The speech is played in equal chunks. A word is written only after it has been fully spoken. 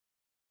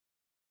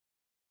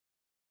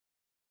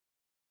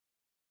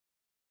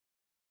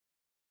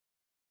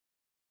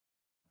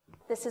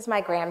This is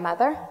my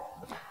grandmother.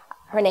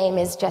 Her name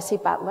is Jessie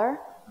Butler.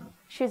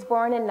 She was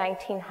born in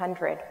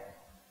 1900.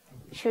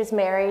 She was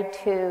married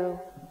to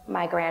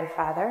my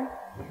grandfather,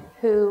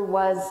 who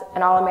was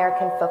an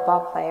All-American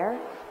football player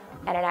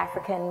and an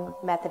African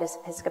Methodist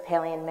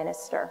Episcopalian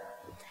minister.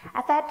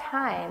 At that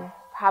time,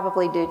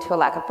 probably due to a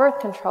lack of birth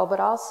control, but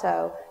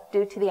also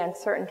due to the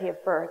uncertainty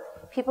of birth,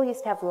 people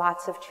used to have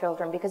lots of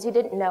children because you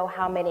didn't know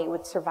how many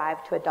would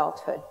survive to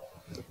adulthood.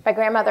 My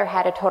grandmother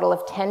had a total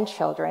of 10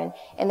 children,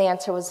 and the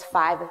answer was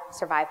 5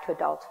 survived to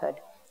adulthood.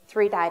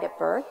 3 died at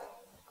birth,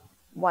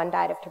 1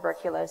 died of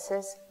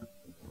tuberculosis,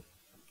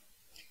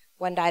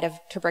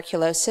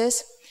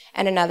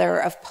 and another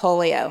of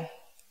polio.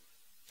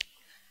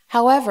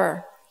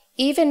 However,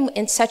 even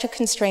in such a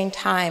constrained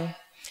time,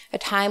 a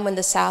time when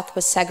the South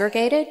was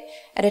segregated,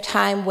 at a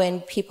time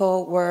when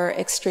people were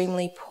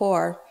extremely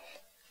poor,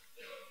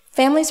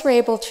 families were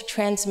able to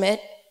transmit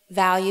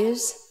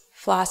values,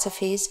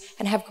 philosophies,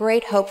 and have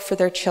great hope for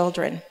their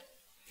children.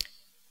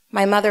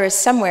 My mother is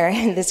somewhere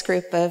in this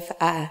group of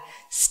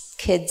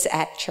kids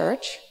at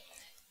church,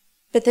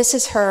 but this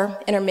is her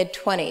in her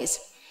mid-20s,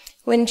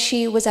 when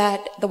she was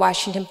at the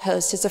Washington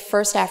Post as the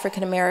first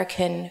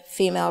African-American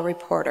female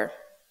reporter.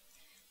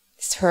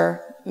 It's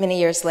her many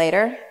years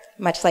later,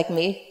 much like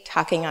me,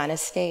 talking on a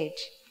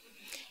stage.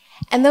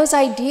 And those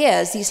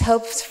ideas, these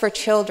hopes for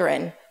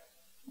children,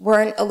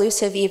 weren't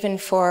elusive even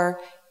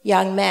for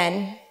young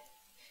men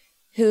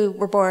who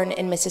were born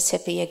in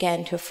Mississippi,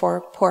 again, to a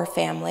poor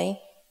family,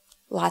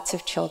 lots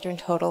of children,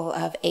 total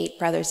of 8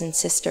 brothers and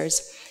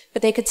sisters,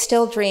 but they could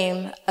still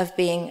dream of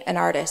being an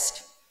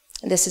artist.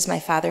 And this is my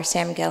father,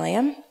 Sam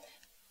Gilliam.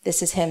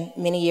 This is him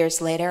many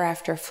years later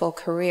after a full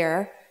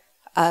career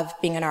of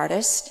being an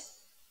artist.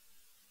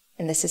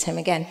 And this is him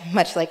again,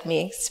 much like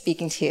me,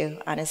 speaking to you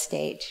on a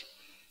stage.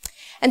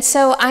 And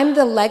so I'm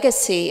the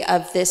legacy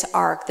of this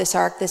arc,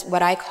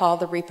 what I call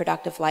the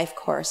reproductive life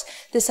course,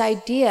 this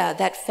idea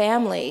that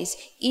families,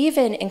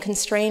 even in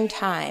constrained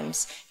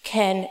times,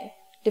 can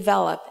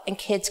develop and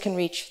kids can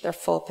reach their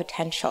full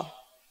potential.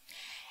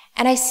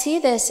 And I see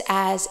this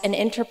as an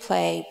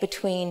interplay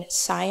between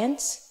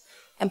science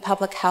and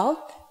public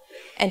health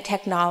and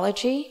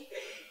technology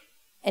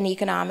and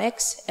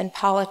economics and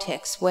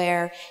politics,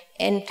 where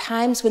in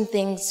times when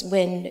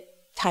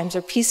times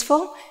are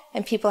peaceful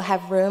and people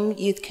have room,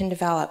 youth can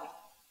develop.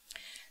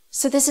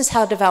 So this is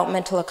how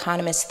developmental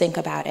economists think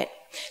about it.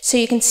 So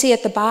you can see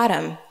at the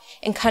bottom,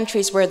 in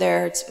countries where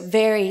there's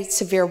very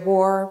severe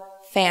war,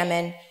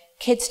 famine,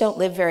 kids don't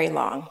live very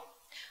long.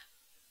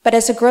 But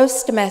as the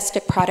gross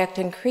domestic product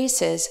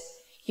increases,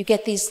 you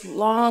get these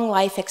long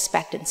life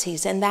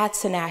expectancies, and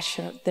that's the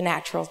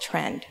natural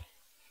trend.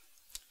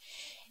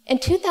 In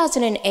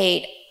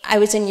 2008, I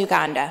was in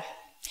Uganda.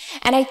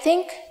 And I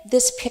think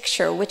this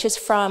picture, which is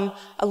from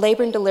a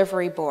labor and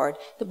delivery board,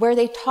 where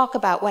they talk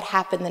about what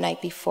happened the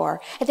night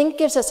before, I think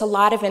gives us a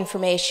lot of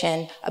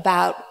information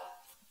about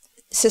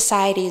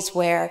societies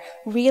where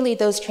really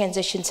those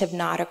transitions have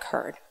not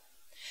occurred.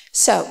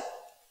 So,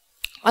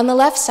 on the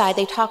left side,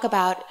 they talk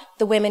about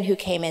the women who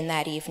came in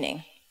that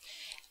evening.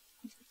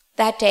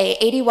 That day,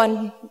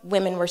 81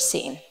 women were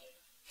seen.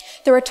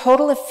 There were a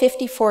total of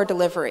 54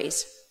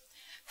 deliveries.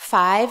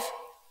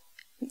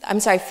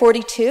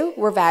 42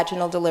 were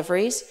vaginal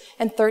deliveries,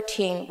 and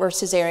 13 were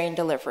cesarean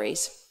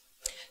deliveries.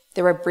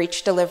 There were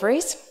breech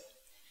deliveries.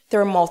 There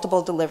were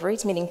multiple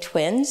deliveries, meaning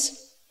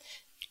twins.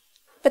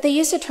 But they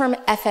used the term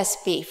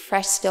FSB,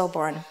 fresh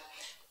stillborn.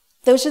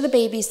 Those are the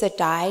babies that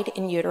died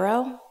in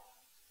utero,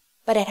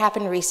 but it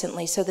happened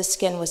recently, so the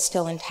skin was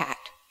still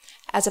intact,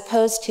 as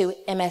opposed to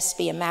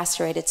MSB, a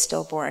macerated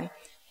stillborn.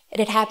 It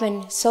had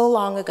happened so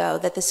long ago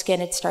that the skin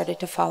had started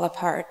to fall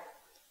apart.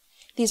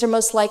 These are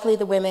most likely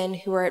the women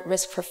who are at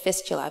risk for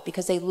fistula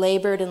because they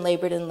labored and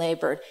labored and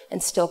labored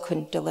and still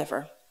couldn't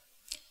deliver.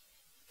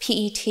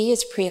 PET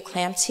is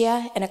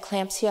preeclampsia, and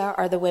eclampsia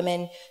are the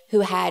women who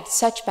had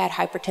such bad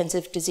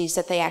hypertensive disease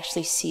that they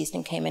actually seized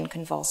and came in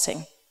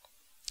convulsing.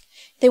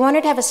 They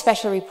wanted to have a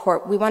special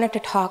report. We wanted to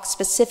talk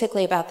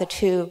specifically about the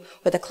 2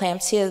 with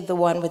eclampsia, the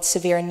one with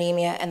severe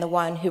anemia, and the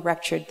one who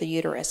ruptured the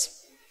uterus.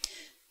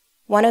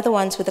 One of the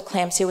ones with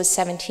eclampsia was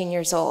 17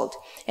 years old,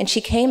 and she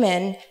came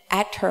in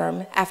at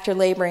term after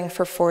laboring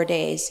for 4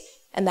 days,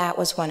 and that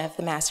was one of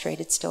the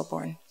macerated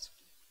stillborns.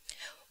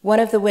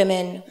 One of the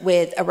women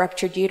with a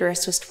ruptured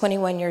uterus was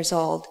 21 years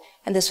old,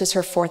 and this was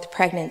her 4th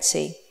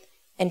pregnancy,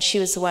 and she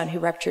was the one who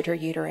ruptured her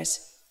uterus,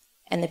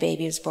 and the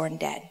baby was born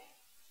dead.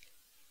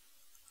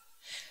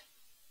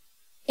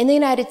 In the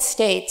United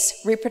States,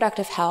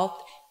 reproductive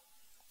health,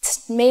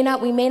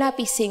 we may not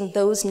be seeing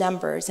those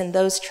numbers and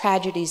those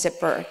tragedies at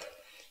birth,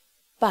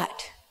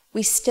 but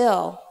we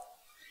still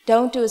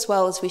don't do as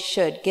well as we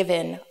should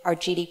given our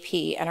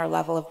GDP and our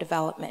level of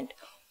development.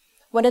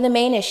 One of the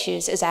main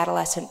issues is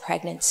adolescent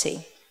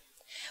pregnancy.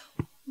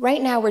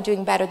 Right now, we're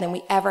doing better than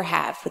we ever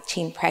have with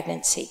teen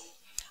pregnancy.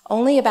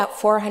 Only about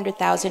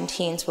 400,000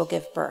 teens will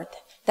give birth.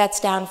 That's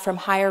down from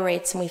higher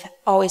rates than we've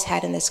always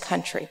had in this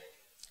country.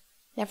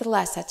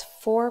 Nevertheless, that's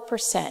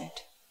 4%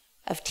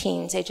 of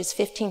teens ages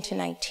 15 to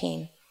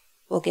 19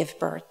 will give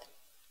birth.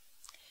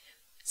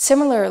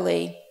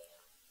 Similarly,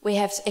 we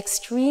have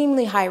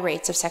extremely high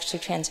rates of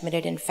sexually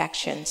transmitted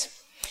infections.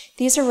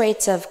 These are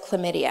rates of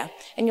chlamydia,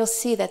 and you'll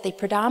see that they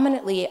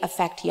predominantly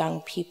affect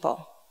young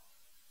people.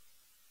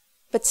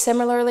 But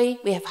similarly,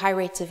 we have high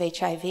rates of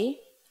HIV.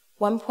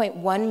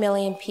 1.1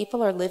 million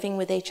people are living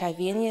with HIV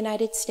in the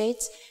United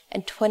States,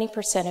 and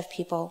 20% of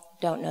people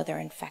don't know they're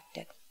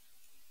infected.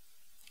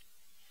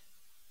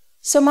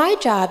 So my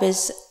job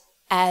is,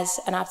 as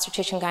an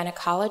obstetrician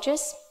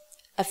gynecologist,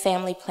 a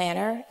family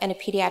planner, and a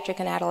pediatric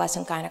and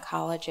adolescent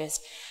gynecologist.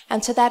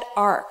 And so that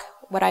arc,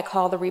 what I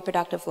call the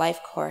reproductive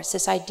life course,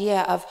 this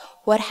idea of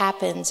what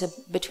happens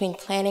between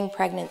planning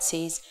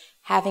pregnancies,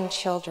 having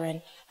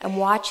children, and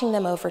watching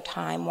them over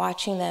time,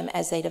 watching them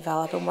as they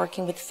develop, and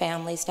working with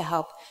families to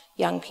help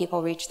young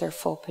people reach their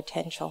full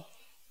potential.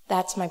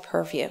 That's my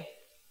purview.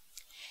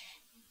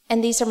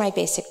 And these are my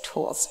basic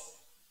tools: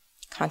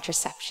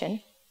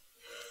 contraception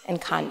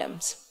and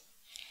condoms.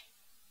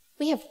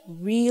 We have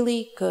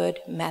really good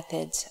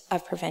methods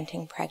of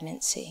preventing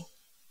pregnancy.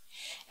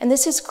 And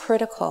this is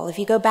critical. If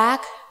you go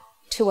back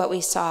to what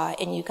we saw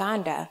in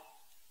Uganda,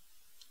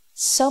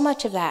 so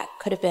much of that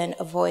could have been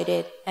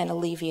avoided and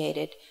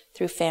alleviated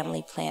through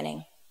family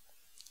planning.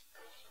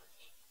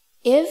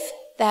 If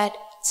that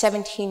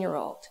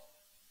 17-year-old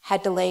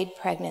had delayed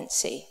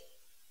pregnancy,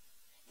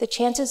 the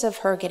chances of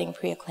her getting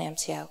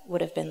preeclampsia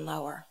would have been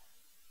lower.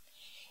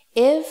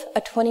 If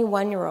a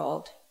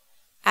 21-year-old,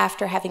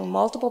 after having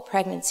multiple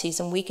pregnancies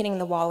and weakening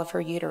the wall of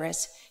her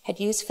uterus, had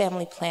used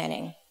family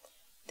planning,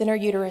 then her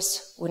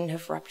uterus wouldn't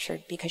have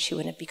ruptured because she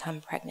wouldn't have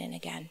become pregnant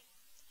again.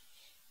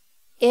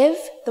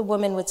 If the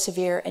woman with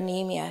severe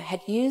anemia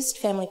had used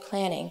family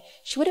planning,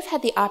 she would have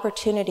had the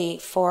opportunity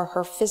for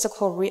her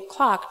physical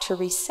clock to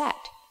reset.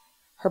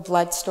 Her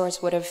blood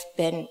stores would have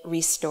been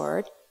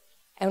restored,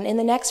 and in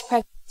the next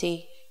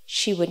pregnancy,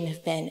 she wouldn't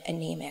have been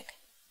anemic.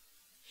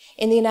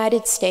 In the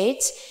United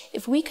States,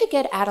 if we could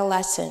get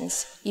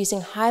adolescents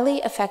using highly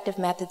effective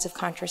methods of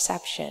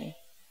contraception,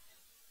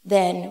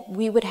 then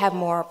we would have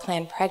more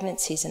planned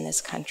pregnancies in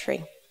this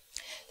country.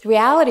 The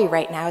reality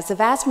right now is the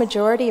vast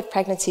majority of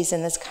pregnancies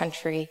in this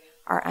country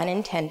are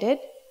unintended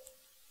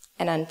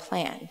and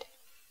unplanned.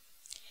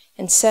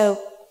 And so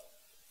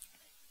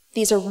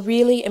these are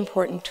really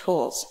important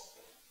tools,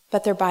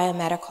 but they're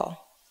biomedical.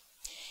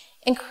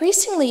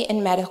 Increasingly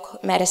in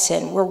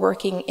medicine, we're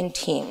working in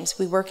teams.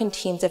 We work in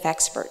teams of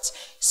experts.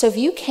 So if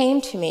you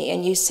came to me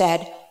and you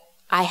said,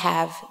 I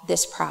have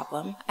this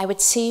problem, I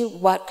would see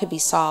what could be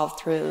solved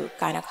through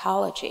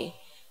gynecology,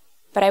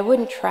 but I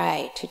wouldn't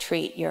try to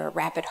treat your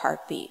rapid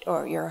heartbeat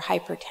or your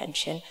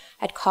hypertension.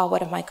 I'd call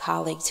one of my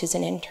colleagues who's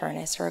an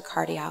internist or a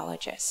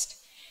cardiologist.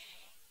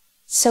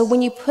 So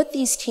when you put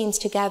these teams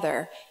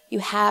together, you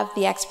have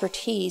the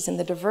expertise and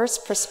the diverse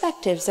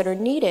perspectives that are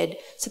needed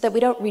so that we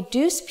don't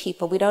reduce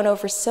people, we don't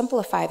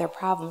oversimplify their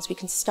problems, we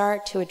can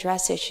start to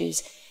address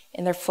issues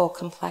in their full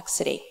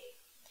complexity.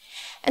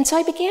 And so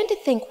I began to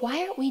think,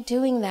 why aren't we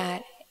doing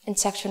that in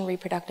sexual and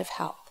reproductive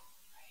health?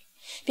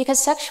 Because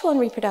sexual and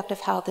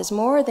reproductive health is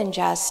more than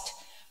just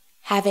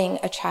having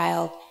a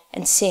child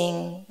and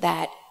seeing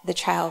that the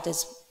child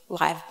is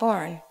live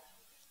born.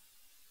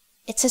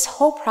 It's this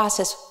whole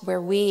process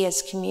where we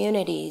as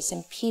communities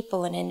and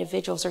people and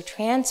individuals are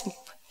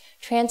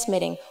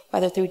transmitting,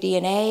 whether through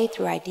DNA,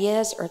 through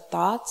ideas or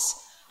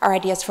thoughts, our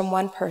ideas from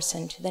one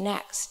person to the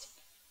next.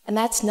 And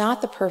that's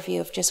not the purview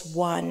of just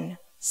one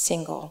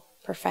single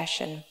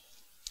profession.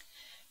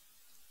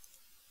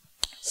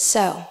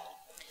 So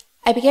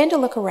I began to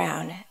look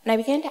around and I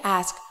began to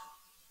ask,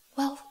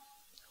 well,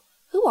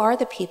 who are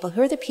the people?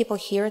 Who are the people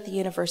here at the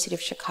University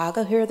of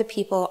Chicago? Who are the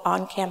people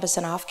on campus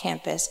and off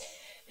campus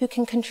who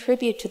can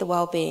contribute to the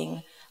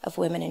well-being of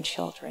women and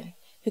children,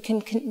 who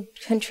can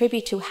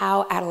contribute to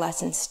how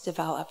adolescents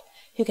develop,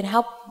 who can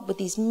help with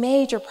these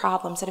major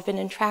problems that have been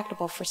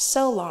intractable for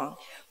so long,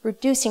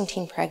 reducing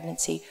teen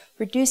pregnancy,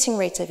 reducing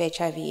rates of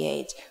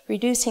HIV/AIDS,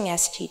 reducing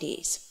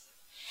STDs.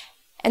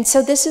 And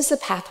so this is the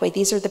pathway.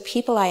 These are the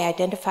people I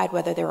identified,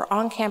 whether they were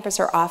on campus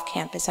or off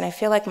campus, and I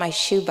feel like my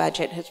shoe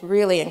budget has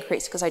really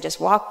increased because I just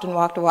walked and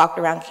walked and walked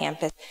around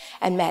campus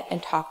and met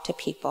and talked to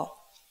people.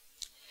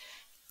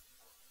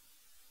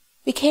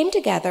 We came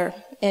together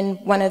in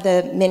one of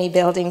the many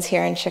buildings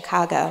here in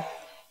Chicago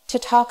to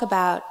talk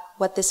about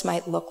what this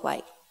might look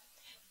like.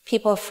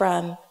 People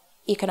from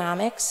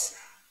economics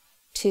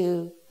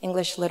to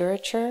English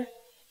literature,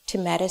 to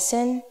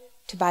medicine,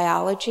 to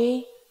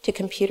biology, to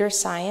computer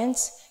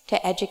science,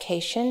 to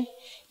education,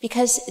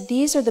 because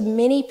these are the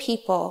many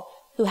people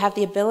who have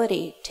the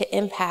ability to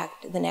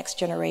impact the next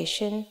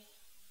generation,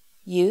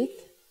 youth,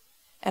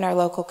 and our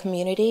local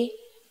community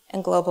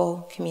and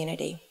global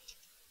community.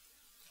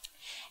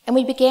 And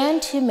we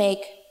began to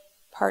make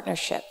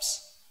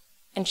partnerships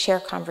and share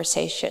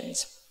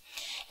conversations.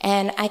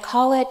 And I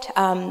call it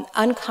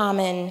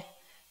uncommon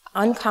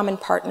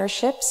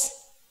partnerships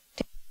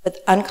with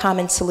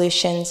uncommon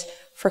solutions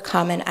for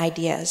common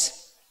ideas.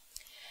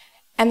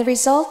 And the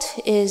result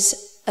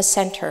is a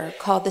center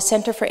called the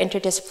Center for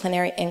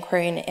Interdisciplinary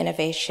Inquiry and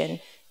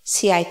Innovation,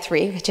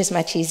 CI3, which is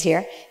much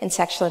easier, in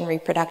sexual and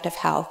reproductive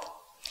health.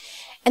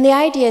 And the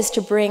idea is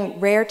to bring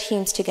rare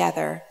teams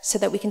together so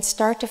that we can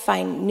start to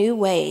find new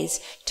ways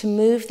to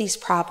move these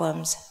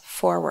problems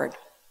forward.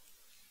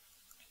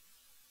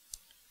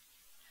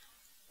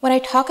 When I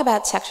talk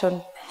about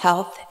sexual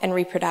health and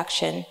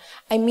reproduction,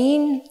 I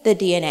mean the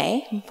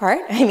DNA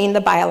part, I mean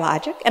the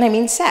biologic, and I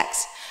mean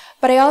sex.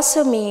 But I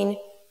also mean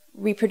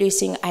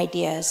reproducing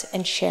ideas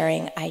and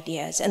sharing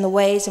ideas and the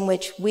ways in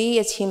which we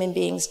as human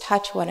beings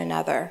touch one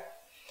another.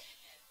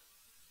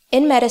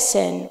 In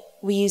medicine,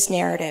 we use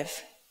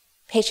narrative.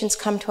 Patients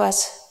come to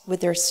us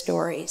with their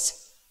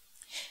stories.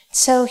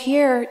 So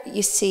here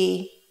you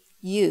see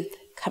youth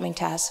coming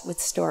to us with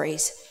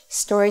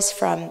stories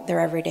from their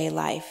everyday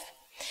life.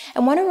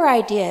 And one of our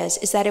ideas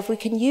is that if we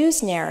can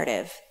use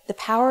narrative, the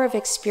power of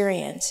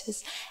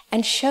experiences,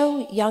 and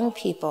show young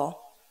people,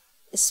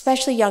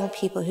 especially young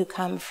people who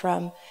come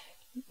from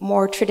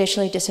more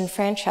traditionally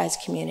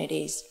disenfranchised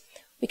communities,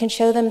 we can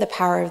show them the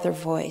power of their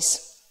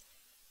voice.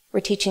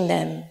 We're teaching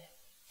them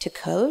to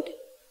code,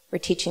 we're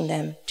teaching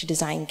them to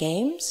design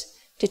games,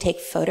 to take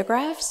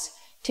photographs,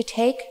 to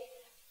take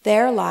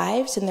their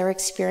lives and their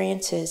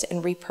experiences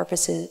and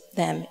repurpose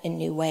them in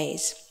new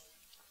ways.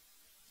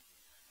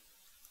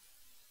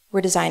 We're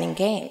designing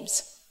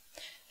games.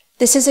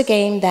 This is a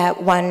game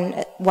that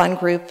one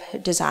group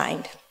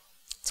designed.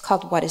 It's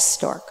called What is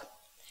Stork?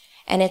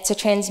 And it's a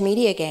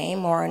transmedia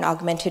game or an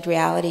augmented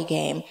reality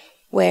game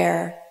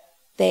where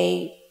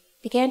they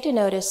began to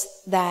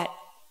notice that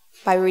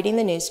by reading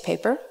the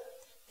newspaper,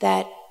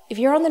 that if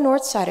you're on the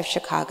north side of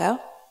Chicago,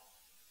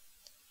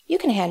 you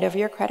can hand over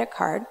your credit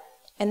card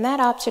and that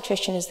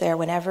obstetrician is there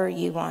whenever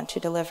you want to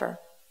deliver.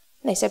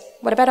 And they said,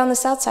 what about on the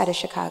south side of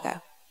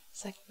Chicago?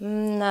 It's like,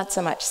 not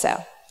so much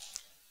so.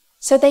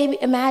 So they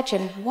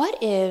imagined, what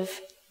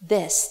if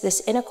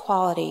this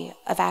inequality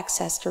of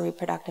access to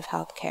reproductive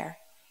health care,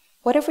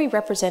 what if we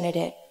represented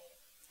it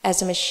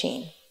as a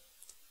machine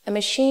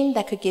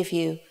that could give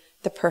you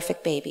the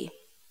perfect baby?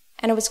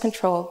 And it was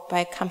controlled by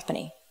a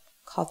company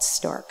called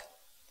Stork.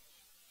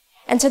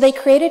 And so they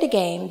created a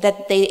game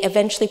that they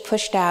eventually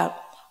pushed out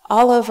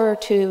all over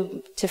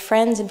to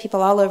friends and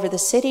people all over the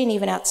city and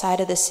even outside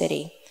of the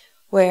city,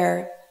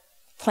 where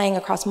playing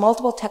across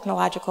multiple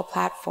technological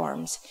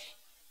platforms,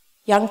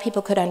 young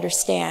people could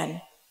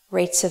understand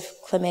rates of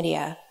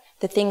chlamydia,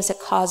 the things that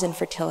cause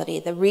infertility,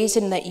 the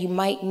reason that you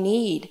might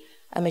need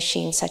a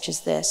machine such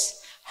as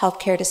this,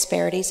 healthcare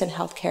disparities and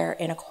healthcare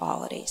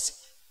inequalities.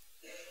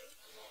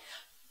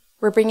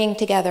 We're bringing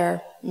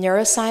together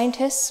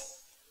neuroscientists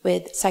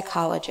with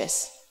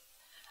psychologists,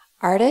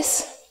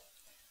 artists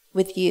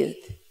with youth.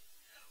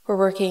 We're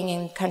working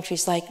in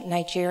countries like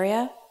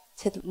Nigeria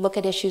to look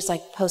at issues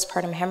like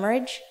postpartum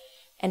hemorrhage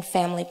and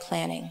family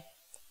planning.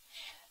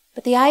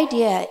 But the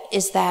idea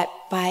is that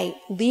by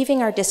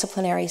leaving our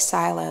disciplinary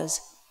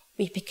silos,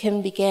 we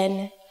can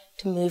begin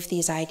to move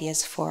these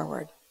ideas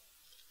forward.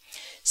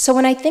 So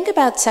when I think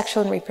about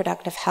sexual and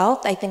reproductive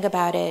health, I think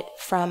about it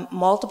from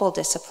multiple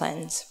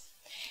disciplines.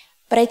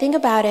 But I think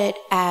about it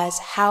as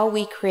how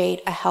we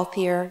create a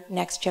healthier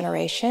next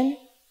generation.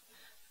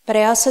 But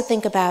I also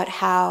think about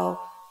how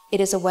it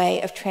is a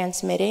way of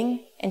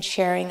transmitting and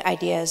sharing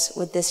ideas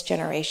with this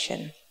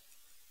generation.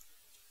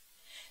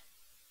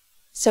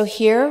 So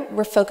here,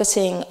 we're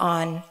focusing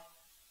on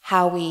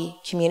how we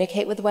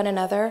communicate with one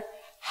another,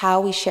 how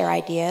we share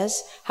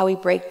ideas, how we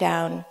break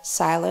down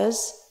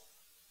silos,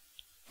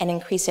 and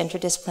increase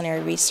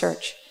interdisciplinary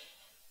research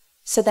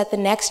so that the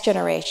next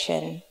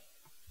generation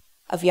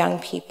of young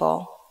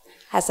people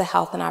has the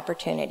health and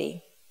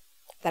opportunity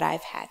that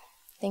I've had.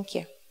 Thank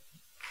you.